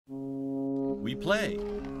We play.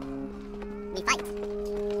 We fight.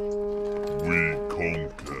 We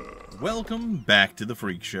conquer. Welcome back to the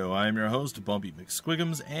Freak Show. I am your host, Bumpy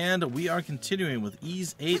McSquigums, and we are continuing with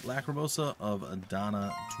VIII Lacrimosa of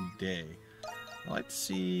Adana today. I'd like to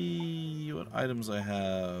see what items I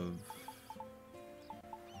have.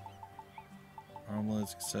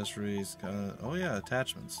 Armlets, accessories, oh yeah,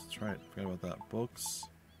 attachments. That's right, forgot about that. Books.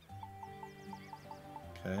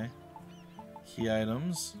 Okay. Key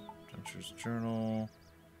items. Adventures Journal.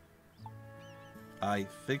 I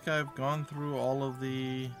think I've gone through all of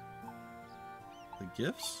the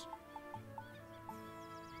gifts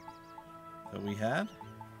that we had.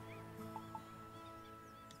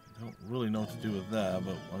 I don't really know what to do with that,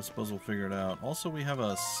 but I suppose we'll figure it out. Also, we have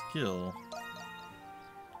a skill.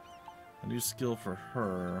 A new skill for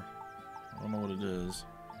her. I don't know what it is.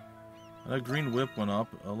 That green whip went up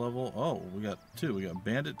a level. Oh, we got two. We got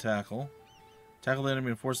bandit tackle. Tackle the enemy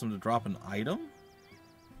and force them to drop an item.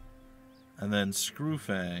 And then screw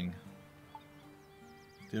fang.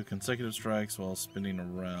 Deal consecutive strikes while spinning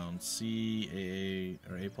around. C, A,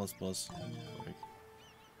 or A++.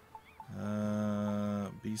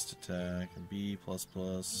 Beast attack. B++.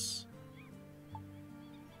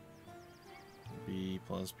 B++.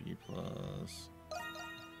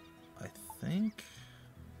 I think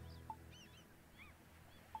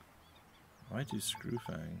I might do screw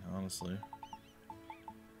fang, honestly.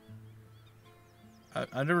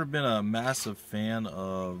 I've never been a massive fan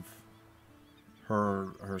of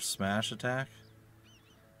her smash attack.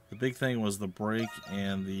 The big thing was the break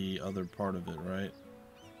and the other part of it, right?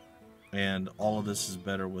 And all of this is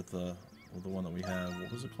better with the one that we have.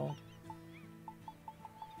 What was it called?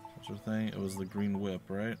 What's her thing? It was the green whip,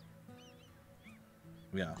 right?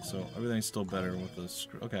 Yeah, so everything's still better with the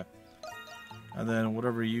screw. Okay. And then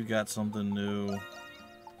whatever you got something new.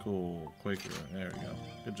 Cool. Quicker. There we go.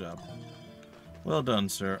 Good job. Well done,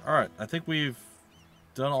 sir. Alright, I think we've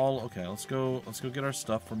done all. Okay, let's go get our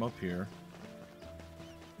stuff from up here.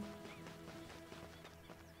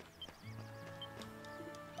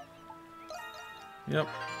 Yep.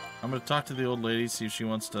 I'm gonna talk to the old lady, see if she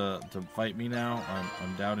wants to fight me now.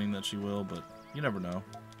 I'm doubting that she will, but you never know.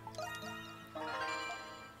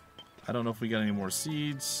 I don't know if we got any more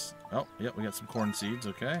seeds. Oh, yep, we got some corn seeds,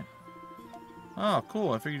 okay. Oh,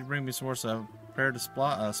 cool. I figured you'd bring me some more, so I've prepared a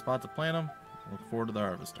spot to plant them. Look forward to the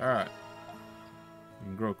harvest. Alright. You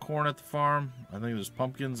can grow corn at the farm. I think there's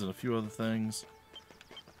pumpkins and a few other things.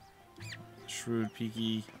 Shrewd,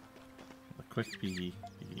 peaky. A quick peaky.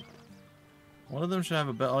 One of them should have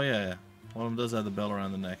a bell. Oh, yeah. One of them does have the bell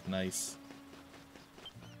around the neck. Nice.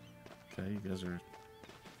 Okay, you guys are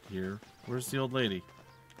here. Where's the old lady?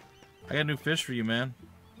 I got a new fish for you, man.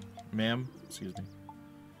 Ma'am. Excuse me.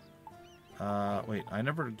 Wait. I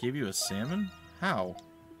never gave you a salmon? How?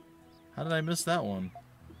 How did I miss that one?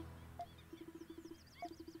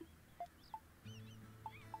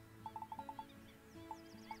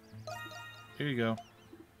 Here you go.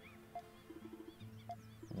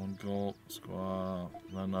 One gulp, squaw.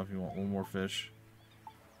 Not enough. You want one more fish?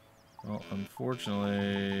 Well,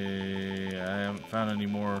 unfortunately, I haven't found any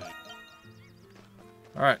more.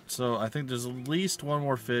 Alright, so I think there's at least one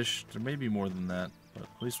more fish. There may be more than that, but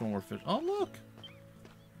at least one more fish. Oh, look!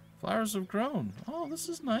 Flowers have grown. Oh, this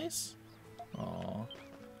is nice. Aw.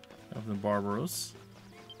 Nothing barbarous.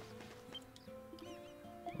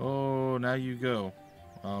 Oh, now you go.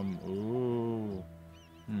 Ooh.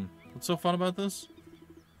 What's so fun about this?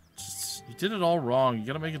 You did it all wrong. You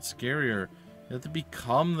gotta make it scarier. You have to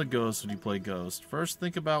become the ghost when you play Ghost. First,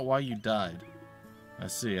 think about why you died. I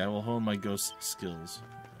see. I will hone my ghost skills.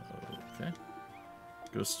 Okay.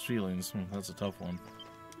 Ghost feelings. That's a tough one.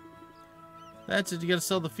 That's it. You gotta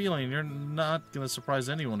sell the feeling. You're not gonna surprise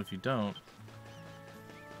anyone if you don't.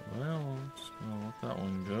 Well, just gonna let that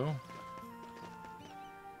one go.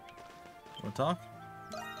 Wanna talk?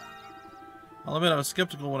 I'll admit I was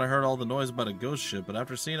skeptical when I heard all the noise about a ghost ship, but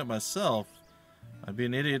after seeing it myself, I'd be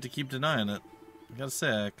an idiot to keep denying it. I gotta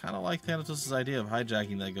say, I kinda like Thanatos' idea of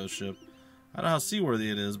hijacking that ghost ship. I don't know how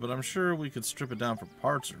seaworthy it is, but I'm sure we could strip it down for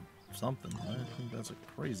parts or something. I think that's a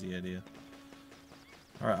crazy idea.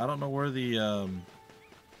 Alright, I don't know where the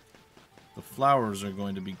flowers are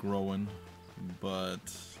going to be growing, but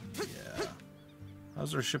yeah.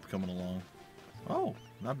 How's our ship coming along? Oh,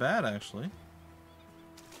 not bad actually.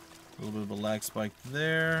 A little bit of a lag spike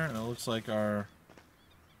there, and it looks like our...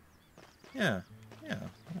 Yeah,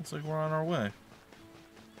 looks like we're on our way.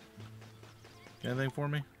 Got anything for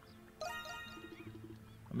me?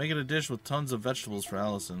 I'm making a dish with tons of vegetables for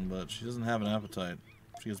Allison, but she doesn't have an appetite.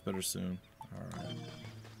 She gets better soon. Alright.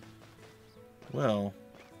 Well...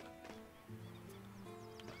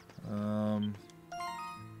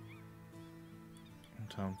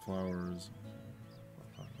 Hometown flowers.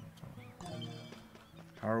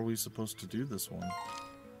 How are we supposed to do this one?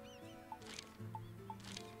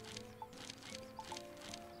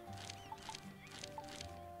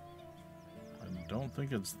 I don't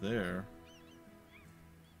think it's there.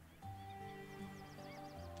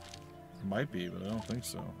 It might be, but I don't think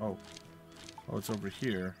so. Oh, it's over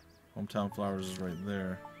here. Hometown flowers is right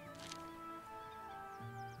there.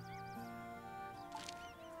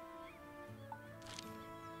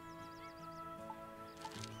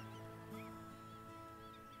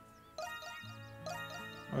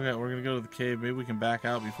 Okay, we're gonna go to the cave. Maybe we can back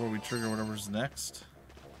out before we trigger whatever's next.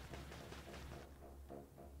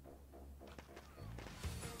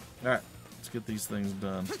 Alright, let's get these things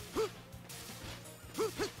done.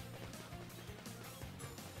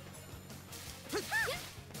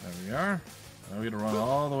 There we are. Now we gotta run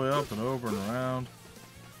all the way up and over and around.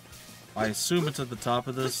 I assume it's at the top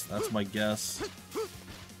of this. That's my guess.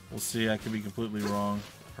 We'll see. I could be completely wrong.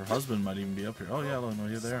 Her husband might even be up here. Oh yeah, look, no,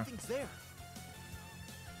 you're there.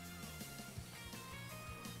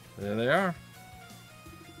 There they are.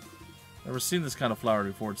 Never seen this kind of flower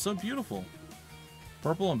before. It's so beautiful.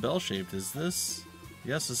 Purple and bell-shaped. Is this?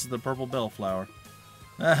 Yes, this is the purple bell flower.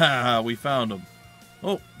 Ah, we found him.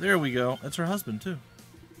 Oh, there we go. That's her husband, too.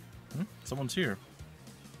 Someone's here.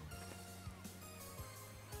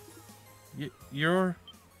 You're...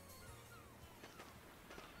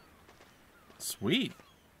 Sweet.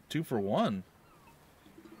 2 for 1.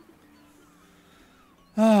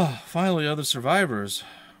 Ah, finally, other survivors.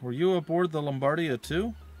 Were you aboard the Lombardia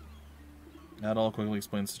too? Adol quickly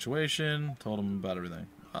explained the situation, told him about everything.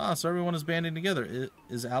 Ah, so everyone is banding together.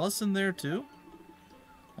 Is Allison there too?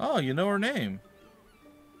 Oh, you know her name.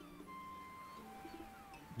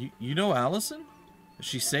 You know Allison? Is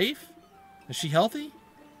she safe? Is she healthy?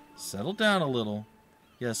 Settle down a little.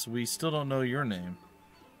 Yes, we still don't know your name.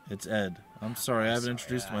 It's Ed. I'm sorry, I haven't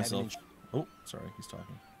introduced myself. Oh, sorry, he's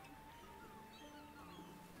talking.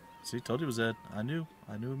 See, told you it was Ed. I knew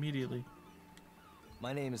immediately.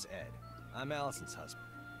 My name is Ed. I'm Allison's husband.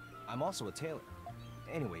 I'm also a tailor.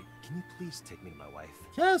 Anyway, can you please take me to my wife?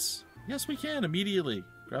 Yes! Yes, we can, immediately.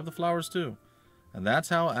 Grab the flowers, too. And that's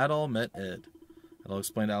how Adol met Ed. Adol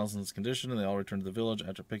explained Allison's condition, and they all returned to the village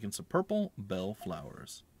after picking some purple bell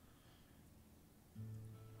flowers.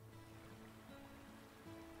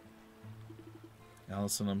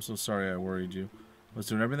 Allison, I'm so sorry I worried you. I was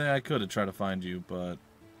doing everything I could to try to find you, but...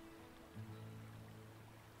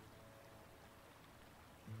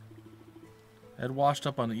 Ed washed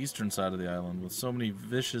up on the eastern side of the island. With so many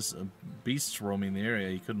vicious beasts roaming the area,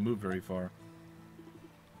 he couldn't move very far.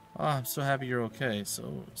 Ah, I'm so happy you're okay.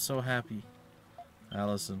 So happy.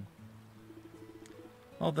 Allison.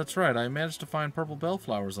 Oh, that's right. I managed to find purple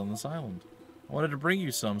bellflowers on this island. I wanted to bring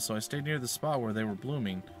you some, so I stayed near the spot where they were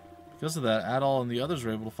blooming. Because of that, Adol and the others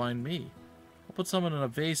were able to find me. I'll put some in a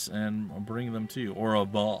vase and bring them to you. Or a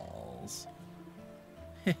balls.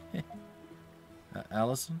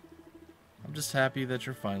 Allison? I'm just happy that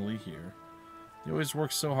you're finally here. You always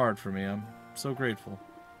work so hard for me. I'm so grateful.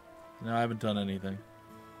 No, I haven't done anything.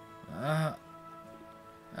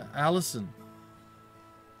 Allison.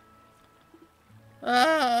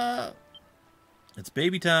 It's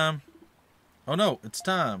baby time. Oh no, it's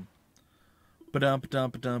time. Alright,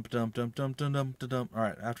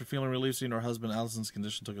 after feeling relief seeing her husband, Allison's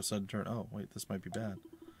condition took a sudden turn. Oh, wait, this might be bad.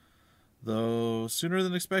 Though sooner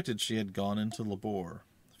than expected, she had gone into labor.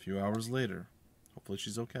 A few hours later. Hopefully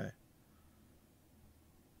she's okay.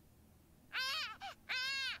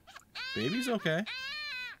 Baby's okay.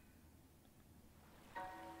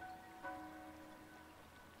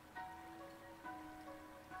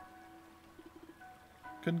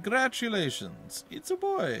 Congratulations! It's a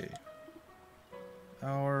boy!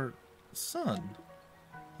 Our son.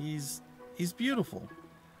 He's beautiful.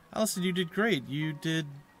 Allison, you did great. You did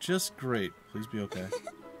just great. Please be okay.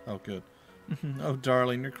 Oh, good. Oh,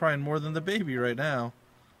 darling, you're crying more than the baby right now.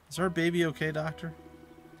 Is our baby okay, doctor?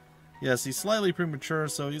 Yes, he's slightly premature,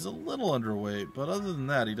 so he's a little underweight, but other than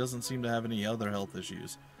that, he doesn't seem to have any other health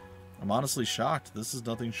issues. I'm honestly shocked. This is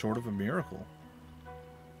nothing short of a miracle.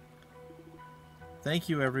 Thank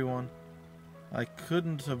you, everyone. I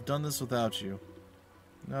couldn't have done this without you.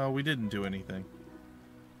 No, we didn't do anything.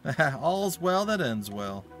 All's well that ends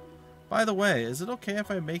well. By the way, is it okay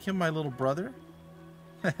if I make him my little brother?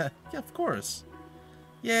 Yeah, of course.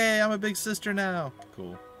 Yay, I'm a big sister now.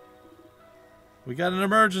 Cool. We got an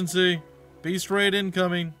emergency. Beast raid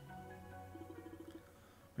incoming.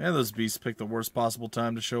 Man, those beasts picked the worst possible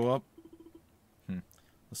time to show up.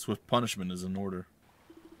 A swift punishment is in order.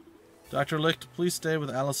 Dr. Licht, please stay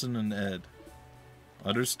with Allison and Ed.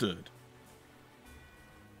 Understood.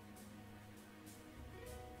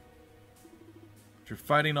 you're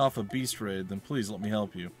fighting off a beast raid, then please let me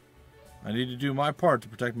help you. I need to do my part to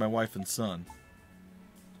protect my wife and son.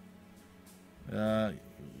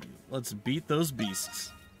 Let's beat those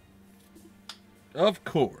beasts. Of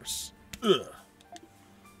course. Ugh.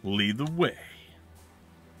 Lead the way.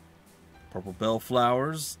 Purple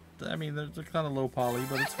bellflowers. I mean, they're kind of low poly,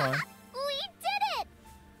 but it's fine. We did it!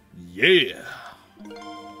 Yeah!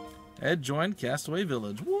 Ed joined Castaway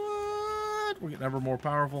Village. What? We're getting ever more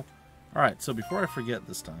powerful. Alright, so before I forget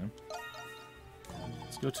this time,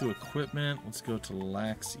 let's go to equipment. Let's go to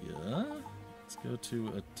Laxia. Let's go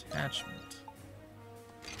to attachment.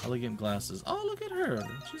 Elegant glasses. Oh, look at her.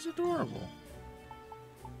 She's adorable.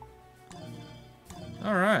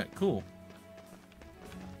 Alright, cool.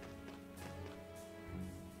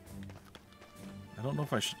 I don't know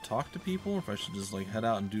if I should talk to people or if I should just like head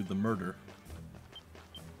out and do the murder.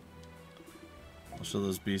 I'll show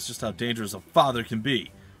those beasts just how dangerous a father can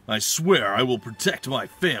be. I swear I will protect my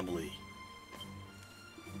family.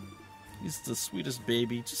 He's the sweetest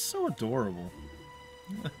baby, just so adorable.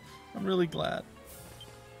 I'm really glad.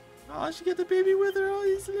 Oh, I should get the baby with her. Oh,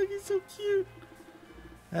 he's looking so cute.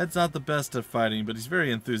 Ed's not the best at fighting, but he's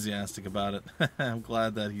very enthusiastic about it. I'm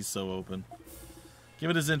glad that he's so open.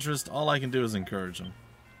 Given his interest, all I can do is encourage him.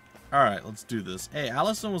 Alright, let's do this. Hey,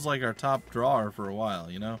 Allison was like our top drawer for a while,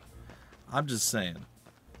 you know? I'm just saying.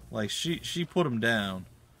 Like, she put him down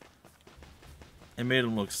and made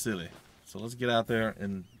him look silly. So let's get out there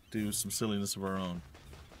and do some silliness of our own.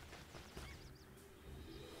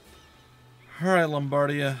 Alright,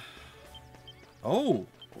 Lombardia. Oh,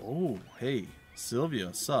 hey,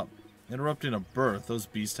 Sylvia, sup? Interrupting a birth, those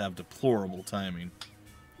beasts have deplorable timing.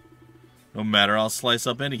 No matter, I'll slice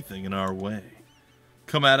up anything in our way.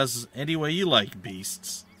 Come at us any way you like,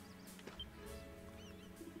 beasts.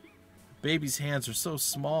 Baby's hands are so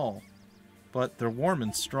small, but they're warm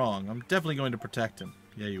and strong. I'm definitely going to protect him.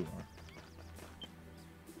 Yeah, you are.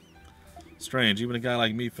 Strange, even a guy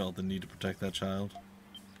like me felt the need to protect that child.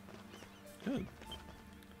 Good.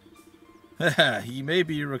 He may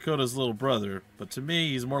be Rakota's little brother, but to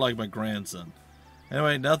me, he's more like my grandson.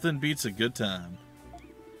 Anyway, nothing beats a good time.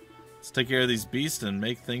 Let's take care of these beasts and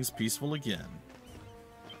make things peaceful again.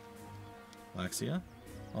 Laxia?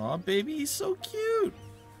 Aw, baby, he's so cute!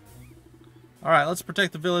 Alright, let's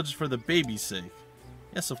protect the village for the baby's sake.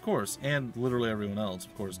 Yes, of course, and literally everyone else,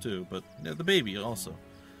 of course, too, but the baby also.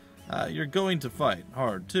 You're going to fight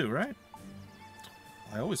hard, too, right?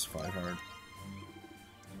 I always fight hard.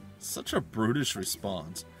 Such a brutish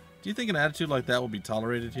response. Do you think an attitude like that will be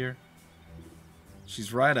tolerated here?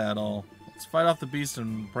 She's right, Adol. Let's fight off the beast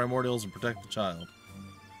and primordials and protect the child.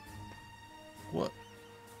 What?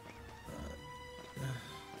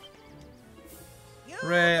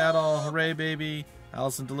 Hooray, Adol. Hooray, baby.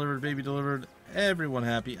 Allison delivered, baby delivered. Everyone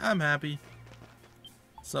happy. I'm happy.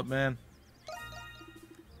 What's up, man?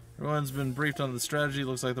 Everyone's been briefed on the strategy.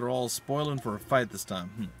 Looks like they're all spoiling for a fight this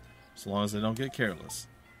time. As long as they don't get careless.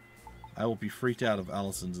 I will be freaked out if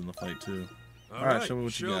Allison's in the fight, too. Alright, show me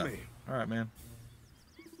what you got. Alright, man.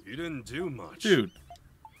 You didn't do much. Dude,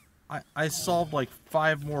 I solved like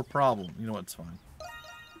 5 more problems. You know what? It's fine.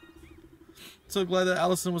 So glad that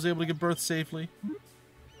Allison was able to give birth safely.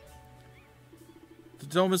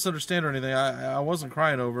 Don't misunderstand or anything. I wasn't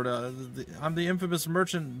crying over it. I'm the infamous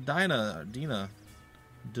merchant Dina.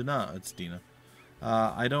 It's Dina.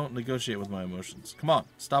 I don't negotiate with my emotions. Come on,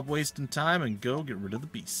 stop wasting time and go get rid of the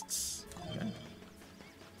beasts. Okay.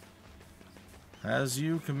 As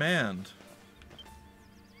you command.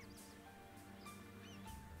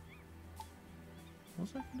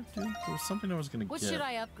 What was I going to do? There was something I was going to get. What should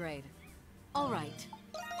I upgrade? All right.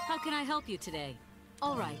 How can I help you today?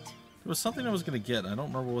 All right. There was something I was going to get. I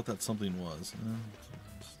don't remember what that something was.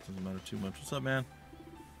 Doesn't matter too much. What's up, man?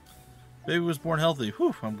 Baby was born healthy.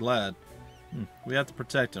 Whew, I'm glad. We have to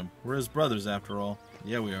protect him. We're his brothers, after all.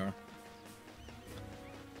 Yeah, we are.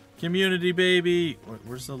 Community, baby!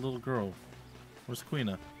 Where's the little girl? Where's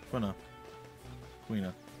Quina? Quina.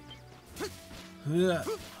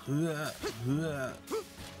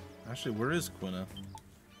 Actually, where is Quina?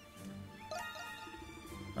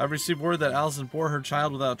 I've received word that Allison bore her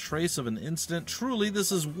child without trace of an incident. Truly,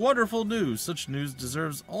 this is wonderful news. Such news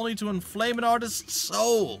deserves only to inflame an artist's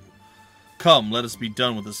soul. Come, let us be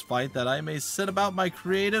done with this fight, that I may set about my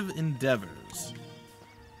creative endeavors.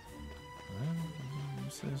 You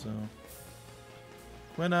say so.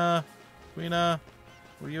 Quina,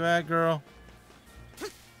 where you at, girl?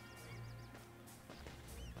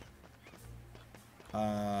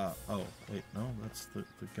 Oh, wait, no, that's the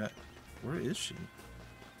guy. Where is she?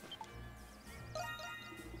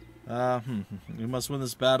 We must win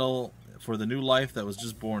this battle for the new life that was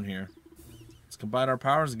just born here. Let's combine our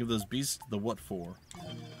powers and give those beasts the what for.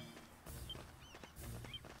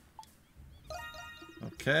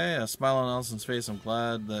 Okay, a smile on Allison's face. I'm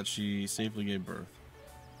glad that she safely gave birth.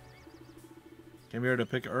 Came here to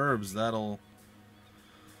pick herbs. That'll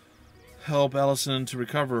help Allison to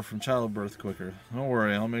recover from childbirth quicker. Don't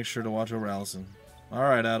worry, I'll make sure to watch over Allison.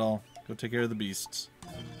 Alright, Adol. Go take care of the beasts.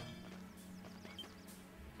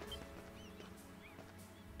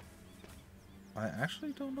 I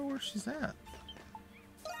actually don't know where she's at.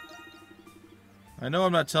 I know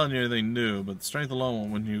I'm not telling you anything new, but strength alone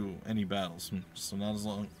won't win you any battles. So not as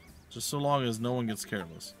long, just so long as no one gets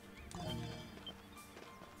careless.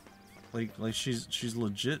 Like she's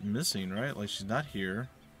legit missing, right? Like she's not here.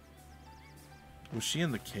 Was she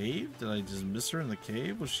in the cave? Did I just miss her in the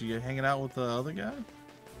cave? Was she hanging out with the other guy?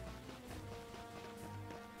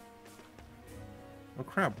 Oh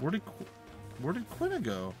crap! Where did Quina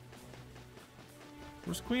go?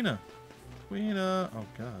 Where's Quina? Quina! Oh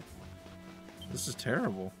god. This is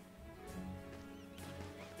terrible.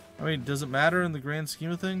 I mean, does it matter in the grand scheme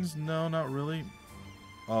of things? No, not really.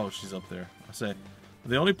 Oh, she's up there. I say,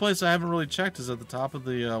 the only place I haven't really checked is at the top of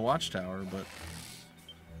the watchtower, but...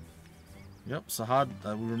 Yep, Sahad.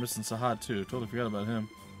 We were missing Sahad too. Totally forgot about him.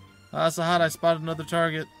 Sahad, I spotted another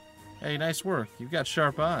target. Hey, nice work. You've got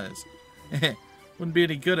sharp eyes. Wouldn't be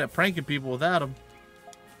any good at pranking people without them.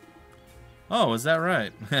 Oh, is that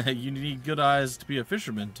right? You need good eyes to be a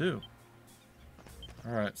fisherman, too.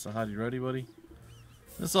 Alright, Sahad, you ready, buddy?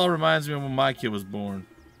 This all reminds me of when my kid was born.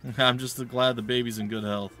 I'm just glad the baby's in good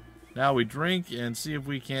health. Now we drink and see if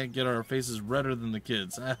we can't get our faces redder than the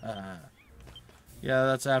kids. Yeah,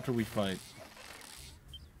 that's after we fight.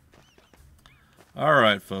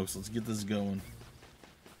 Alright, folks, let's get this going.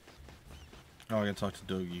 Oh, I gotta talk to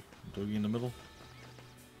Dogi. Dogi in the middle?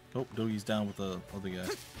 Oh, Dogi's down with the other guy.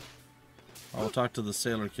 I'll talk to the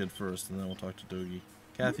sailor kid first, and then we'll talk to Dogi.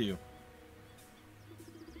 Kathy.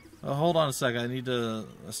 Hold on a sec. I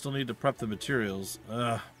still need to prep the materials.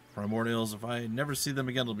 Primordials. If I never see them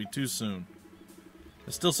again, it'll be too soon.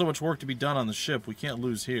 There's still so much work to be done on the ship. We can't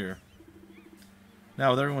lose here.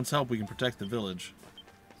 Now, with everyone's help, we can protect the village.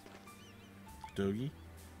 Dogi?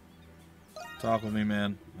 Talk with me,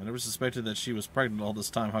 man. I never suspected that she was pregnant all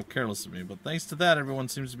this time. How careless of me. But thanks to that, everyone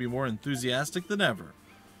seems to be more enthusiastic than ever.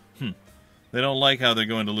 They don't like how they're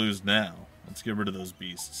going to lose now. Let's get rid of those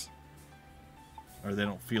beasts. Or they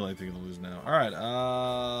don't feel like they're going to lose now.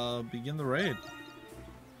 Alright, begin the raid.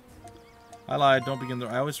 I lied, don't begin the...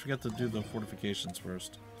 I always forget to do the fortifications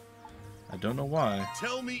first. I don't know why.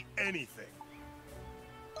 Tell me anything.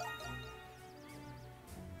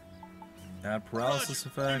 Add paralysis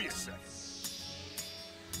effect.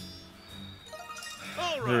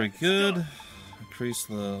 All right, very good. Increase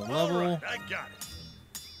the level. All right, I got it.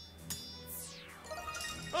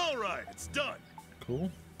 All right, it's done.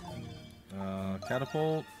 Cool.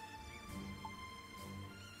 Catapult.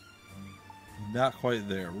 Not quite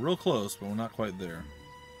there. Real close, but we're not quite there.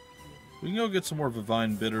 We can go get some more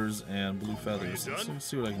VIII bitters and blue feathers. Let's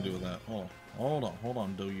see what I can do with that. Oh, hold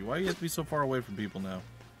on, Dogi. Why do you have to be so far away from people now?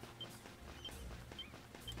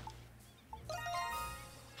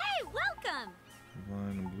 Hey, welcome!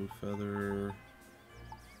 VIII and blue feather.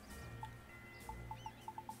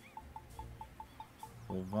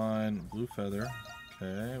 VIII, blue feather.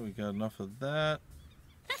 Okay, we got enough of that.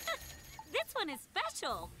 This one is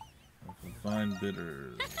special. VIII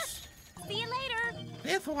bitters. See you later.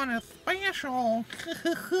 This one is special.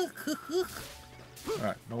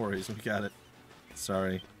 Alright, no worries, we got it.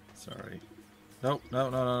 Sorry. Nope,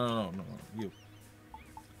 no. You.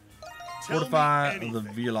 Fortify the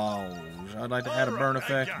village. I'd like to add a burn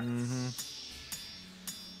effect.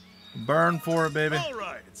 Burn for it, baby.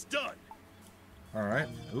 Alright, it's done. Alright.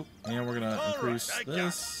 Oop. And we're gonna increase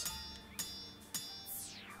this.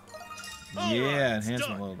 Yeah,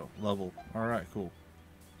 enhancement level. Alright, cool.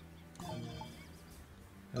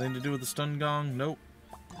 Anything to do with the stun gong? Nope.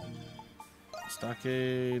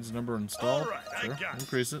 Stockades number installed. Sure,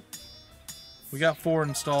 increase it. We got 4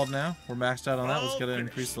 installed now. We're maxed out on that. Let's gotta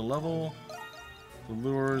increase the level. The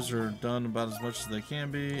lures are done about as much as they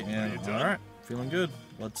can be. And alright, feeling good.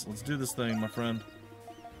 Let's do this thing, my friend.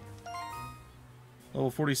 Level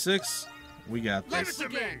 46. We got this.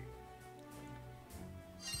 Leave it to me.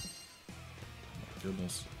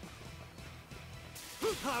 Goodness.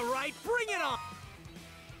 All right, bring it on.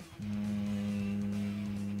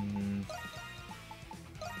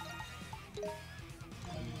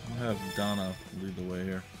 I'll have Donna lead the way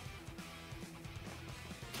here.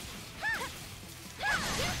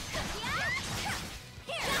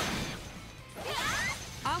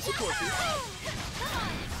 I'll support you.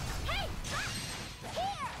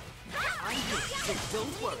 I'm here, so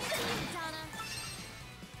don't worry.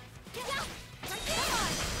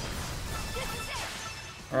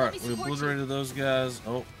 Alright, we obliterated those guys.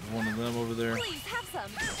 Oh, there's one of them over there. Please have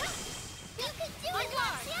some. You can do it,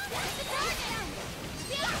 Lexia!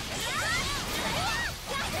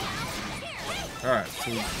 Alright,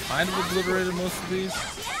 so we kind of obliterated most of these.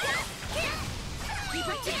 Keep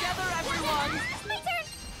it together, everyone. My turn!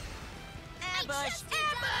 Ambush!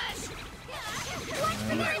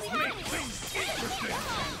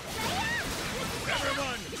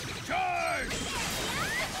 Everyone, charge!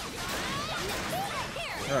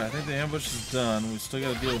 Alright, I think the ambush is done. We still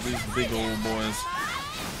gotta deal with these big old boys.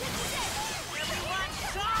 Everyone,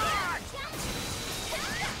 charge!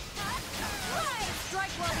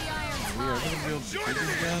 Strike while the iron's Are we ever gonna be able to beat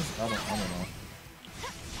these guys? I don't know.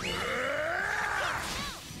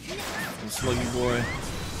 The sluggy boy.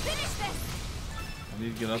 I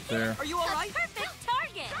need to get up there. Are you alright? Perfect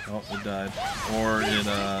target! Oh, it died. Or it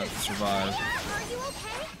survived. Are you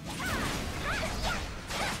okay?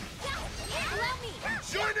 Allow me!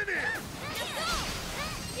 Join it in!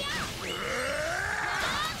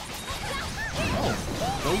 Oh,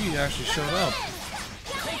 Bogey actually showed up.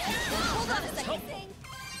 Hold on a second.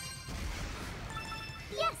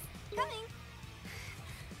 Yes, coming.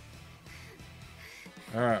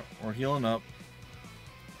 Alright, we're healing up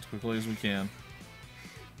as quickly as we can.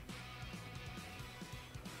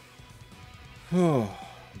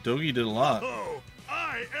 Dogi did a lot. Oh,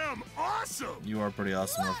 I am awesome! You are pretty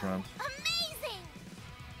awesome, my friend. Amazing!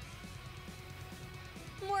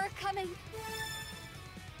 More coming.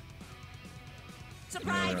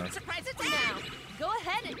 Surprise! Yeah. Surprise it now! Go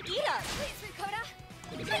ahead and eat us! Please, Ricotta.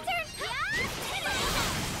 My turn.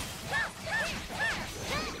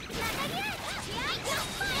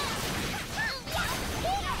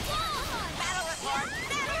 Battle report!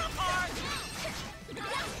 Battle report!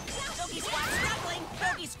 Doggy squad struggling!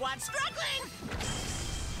 Doggy squad struggling!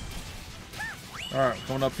 Alright,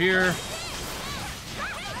 coming up here.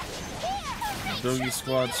 Dogi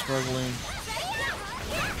squad struggling.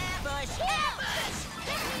 Ambush! Ambush!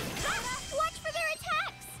 Watch for their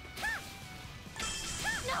attacks.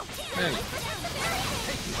 No. Hey,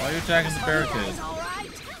 why are you attacking the barricade? All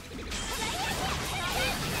right.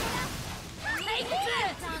 Take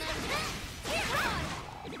this!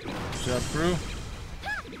 Good job, crew.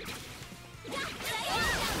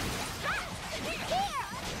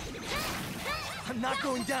 I'm not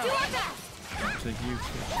going down. Take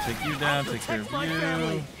you down, take care of my you.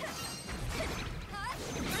 family.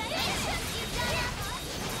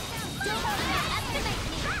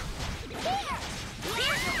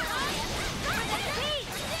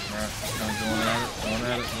 Alright, kind of going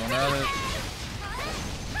at it.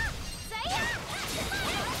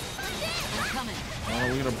 They're coming. Oh, are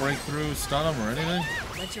we gonna break through, stun them or anything?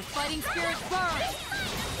 Let your fighting spirit burn.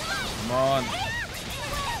 Come on.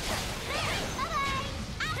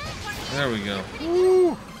 There we go.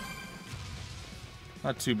 Woo!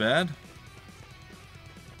 Not too bad.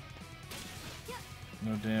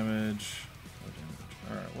 No damage.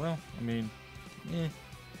 Alright, well, I mean,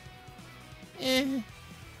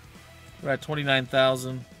 we're at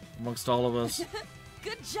 29,000 amongst all of us.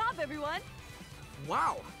 Good job, everyone!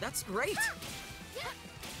 Wow, that's great.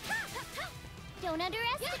 Don't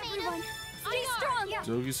underestimate everyone. Stay strong.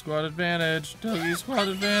 Dogi squad advantage. Dogi squad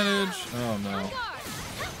advantage. Oh no.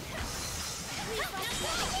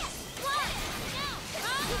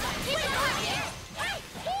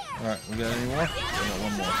 Alright, we got any more? We got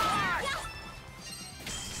one more.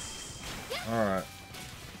 Alright.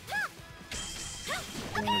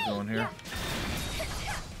 Where are we going here?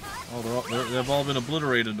 Oh, they've all been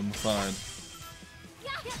obliterated and fine.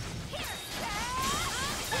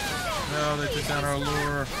 No, they took down our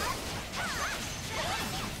lure.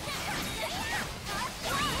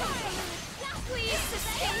 Please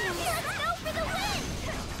sustain me. Go for the win.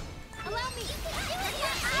 Allow me.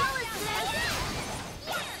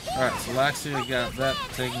 Alright, so Laxia got that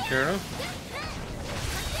taken care of.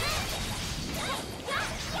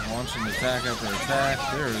 Launching attack after attack.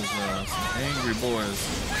 There is some angry boys.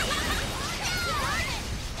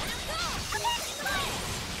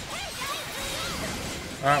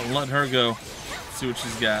 Alright, we'll let her go. See what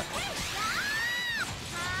she's got.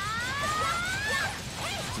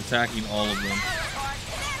 It's attacking all of them.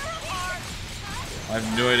 I have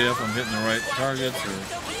no idea if I'm hitting the right targets or...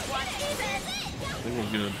 I think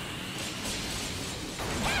we're good.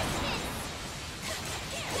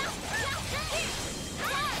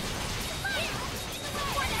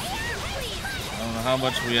 I don't know how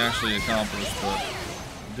much we actually accomplished, but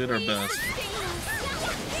we did our best.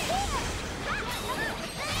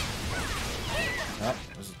 Oh,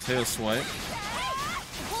 there's a tail swipe.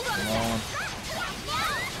 Come on.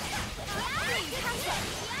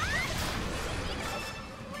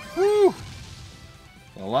 Woo!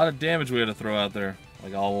 A lot of damage we had to throw out there.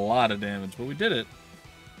 Like a lot of damage, but we did it.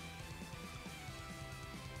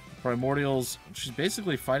 Primordials, she's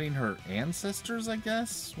basically fighting her ancestors, I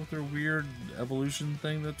guess, with her weird evolution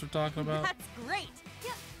thing that they're talking about. That's great.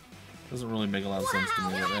 Doesn't really make a lot of sense to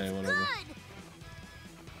me, but hey, whatever. Good.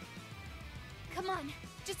 Come on,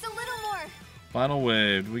 just a little more. Final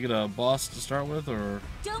wave. Do we get a boss to start with, or?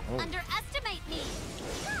 Don't Oh. underestimate me.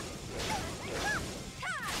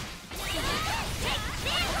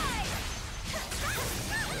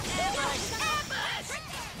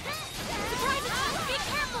 Be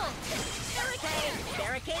careful.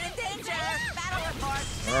 Barricade in danger. Battle report.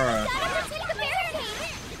 Alright. Take the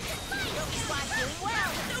barricade. Yogi squad doing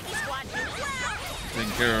well. Yogi squad doing well.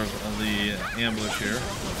 Taking care of the ambush here.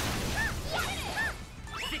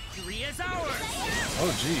 Victory is ours!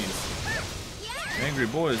 Oh, jeez. Angry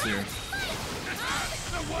boys here.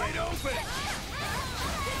 They're wide open!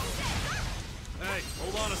 Hey,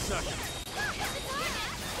 hold on a second.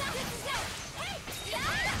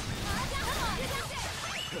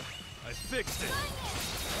 I fixed it.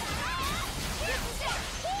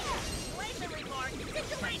 Situation report.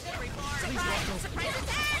 Situation report. Surprise! Surprise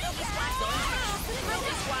attack! Yogi squad going through.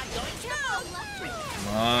 Yogi squad going through.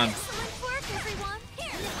 Come on. Excellent work, everyone.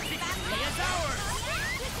 Here. Victory is ours!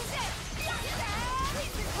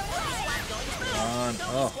 Come on.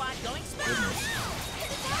 Oh, Squad going smooth. goodness.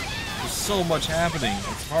 There's so much happening.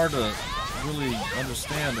 It's hard to really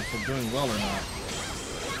understand if we're doing well or not.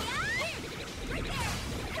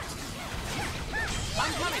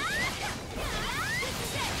 I'm coming.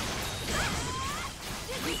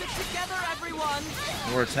 Keep it together, everyone.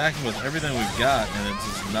 We're attacking with everything we've got, and it's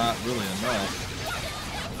just not really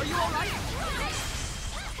enough. Are you all right?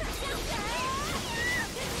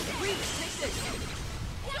 Please take this.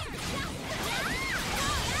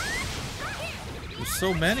 There's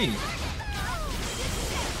so many.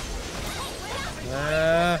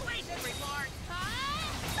 Situation report.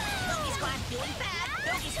 Yogi squad doing bad.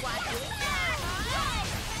 Yogi squad doing bad.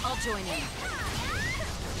 I'll join in.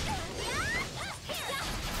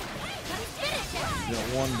 Got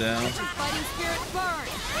one down. Fighting spirit burn.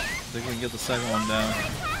 I think we can get the second one down.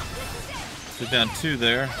 Took down two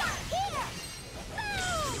there.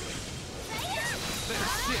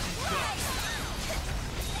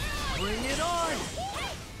 Bring it on.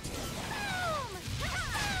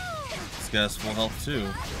 This guy's full health too.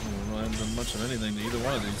 We haven't done much of anything to either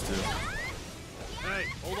one of these two. Hey,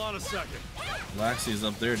 hold on a second. Laxie's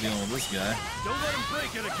up there dealing with this guy. Don't let him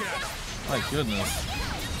break it again. My goodness.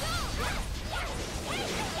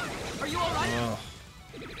 Are you all right? Oh,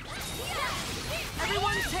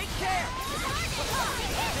 Everyone take care.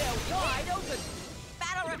 They're wide open.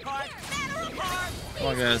 Battle report. Battle report. come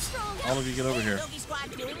on, guys! All of you get over here. Yogi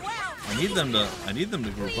squad doing well. I need them to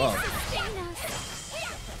group up.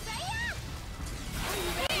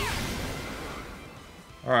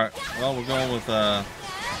 All right. Well, we're going with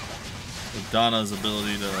Donna's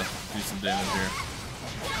ability to do some damage here.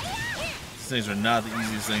 These things are not the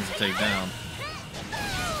easiest things to take down.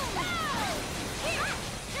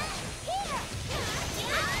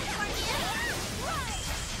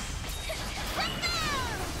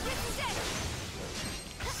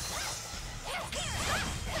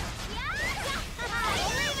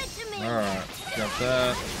 Alright, got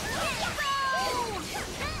that.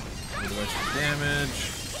 A bit of extra damage.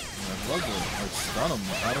 And I'd love to like, stun them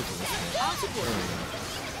out of this one. There we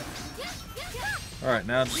go. Alright,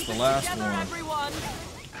 now just the last Together, one. everyone.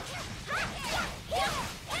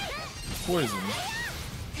 Poison.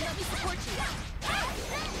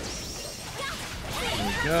 There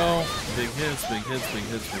we go. Big hits, big hits, big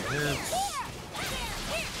hits, big hits.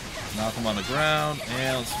 Knock them on the ground,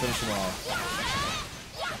 and let's finish them off.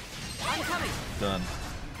 I'm coming. Done.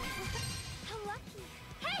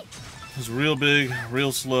 It was real big,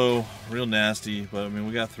 real slow, real nasty, but I mean,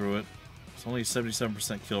 we got through it. It's only a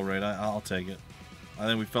 77% kill rate. I'll take it. I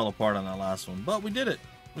think we fell apart on that last one, but we did it.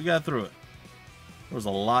 We got through it. There was a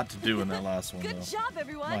lot to do in that last one, Good though. job,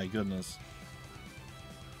 everyone. My goodness.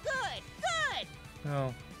 Good. Good.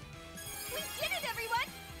 Well, We did it, everyone!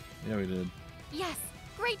 yeah, we did. Yes,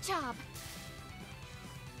 great job.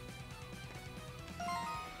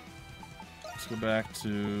 Let's go back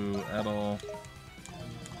to Adol.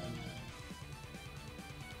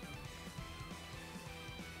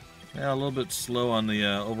 Yeah, a little bit slow on the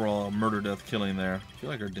overall murder, death, killing there. I feel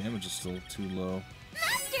like our damage is still too low.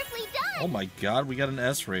 Masterfully done! Oh my god, we got an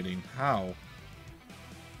S rating. How?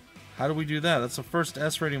 How do we do that? That's the first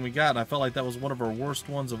S rating we got, and I felt like that was one of our worst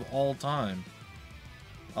ones of all time.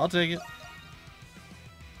 I'll take it.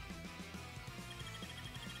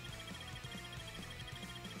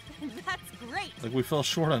 That's great. Like, we fell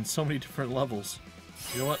short on so many different levels.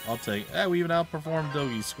 You know what? I'll take it. We even outperformed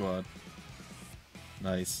Dogi's squad.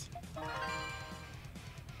 Nice.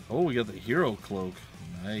 Oh, we got the hero cloak.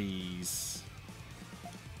 Nice.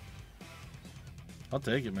 I'll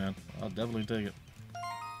take it, man. I'll definitely take it.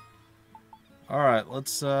 Alright,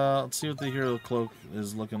 let's see what the hero cloak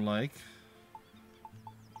is looking like.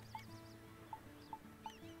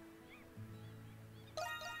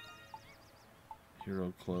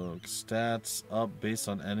 Hero cloak. Stats up based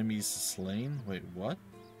on enemies slain? Wait, what?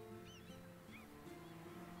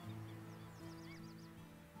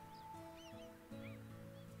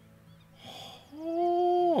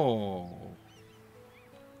 Oh.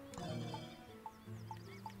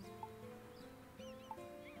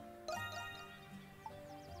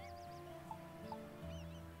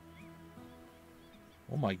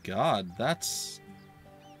 Oh my god, that's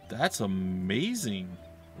amazing.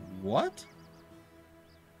 What?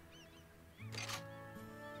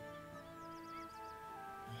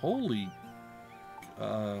 Holy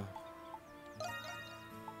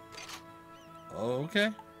okay.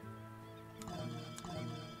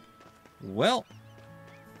 Well,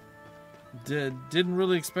 didn't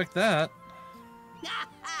really expect that.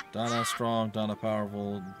 Donna strong, Donna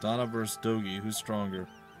powerful. Donna versus Dogi. Who's stronger?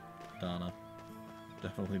 Donna.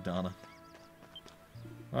 Definitely Donna.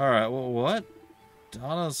 Alright, well, what?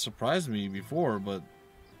 Donna surprised me before, but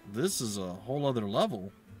this is a whole other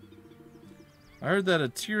level. I heard that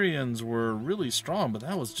Atyrians were really strong, but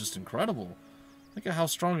that was just incredible. Look at how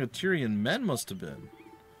strong Atyrian men must have been.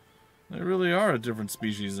 They really are a different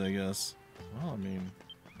species, I guess. Well, I mean,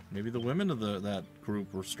 maybe the women of that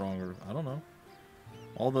group were stronger. I don't know.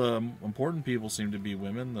 All the important people seem to be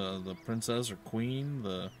women. The princess or queen,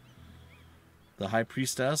 the high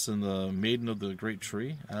priestess, and the maiden of the great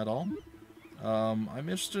tree. Adol. I'm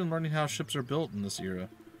interested in learning how ships are built in this era.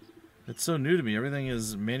 It's so new to me. Everything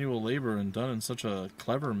is manual labor and done in such a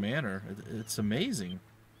clever manner. It's amazing.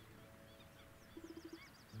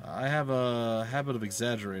 I have a habit of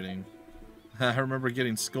exaggerating. I remember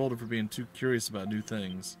getting scolded for being too curious about new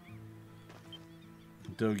things.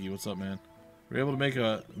 Dogi, what's up, man? We're able to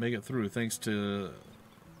make it through. Thanks for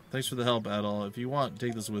the help, Adol. If you want,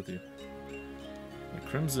 take this with you. A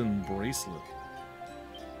crimson bracelet.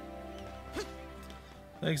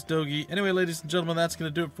 Thanks, Dogi. Anyway, ladies and gentlemen, that's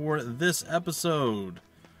going to do it for this episode.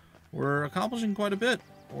 We're accomplishing quite a bit.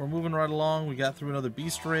 We're moving right along. We got through another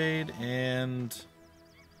beast raid, and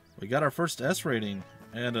we got our first S rating,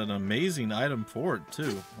 and an amazing item for it,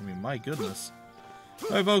 too. I mean, my goodness.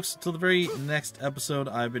 Alright, folks, until the very next episode,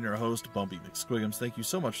 I've been your host, Bumpy McSquigums. Thank you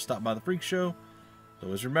so much for stopping by the Freak Show.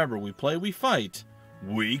 Always remember, we play, we fight,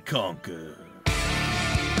 we conquer.